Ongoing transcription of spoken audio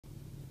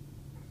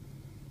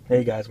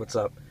Hey guys, what's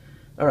up?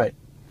 Alright,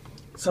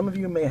 some of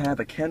you may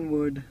have a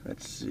Kenwood,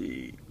 let's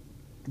see,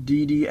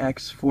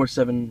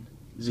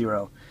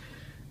 DDX470,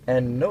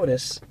 and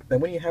notice that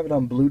when you have it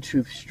on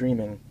Bluetooth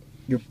streaming,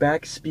 your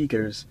back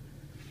speakers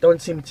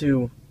don't seem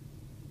to,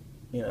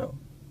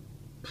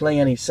 play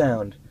any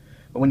sound.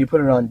 But when you put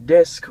it on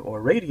disc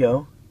or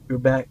radio, your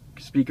back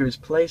speakers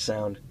play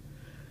sound.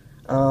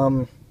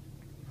 I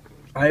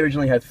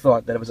originally had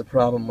thought that it was a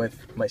problem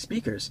with my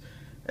speakers,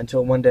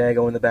 until one day I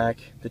go in the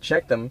back to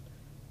check them,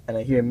 and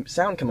I hear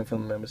sound coming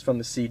from them. It's from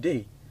the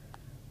CD.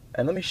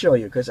 And let me show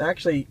you, because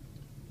actually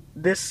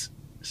this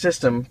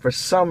system, for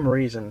some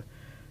reason,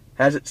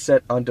 has it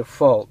set on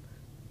default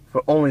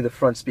for only the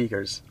front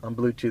speakers on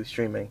Bluetooth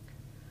streaming.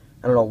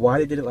 I don't know why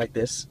they did it like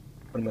this,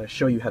 but I'm going to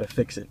show you how to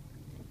fix it.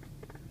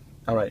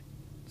 Alright,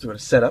 so go to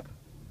Setup.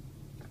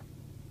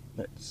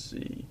 Let's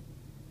see.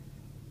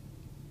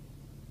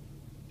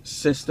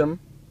 System.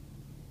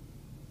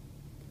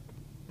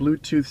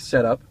 Bluetooth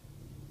Setup.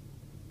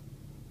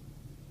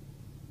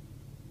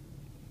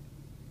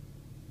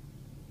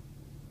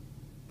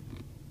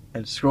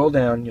 And scroll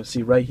down, you'll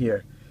see right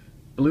here,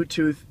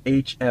 Bluetooth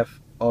HF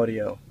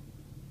audio.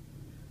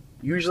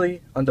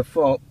 Usually, on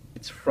default,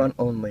 it's front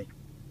only.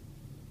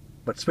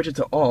 But switch it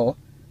to all,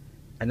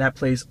 and that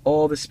plays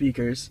all the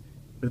speakers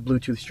with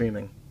Bluetooth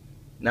streaming.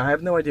 Now, I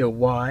have no idea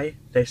why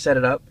they set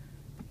it up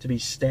to be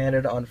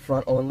standard on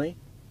front only.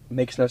 It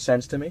makes no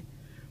sense to me.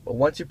 But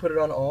once you put it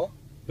on all,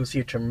 you'll see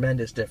a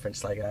tremendous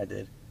difference like I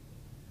did.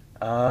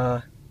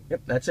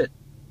 Yep, that's it.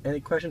 Any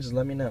questions,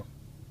 let me know.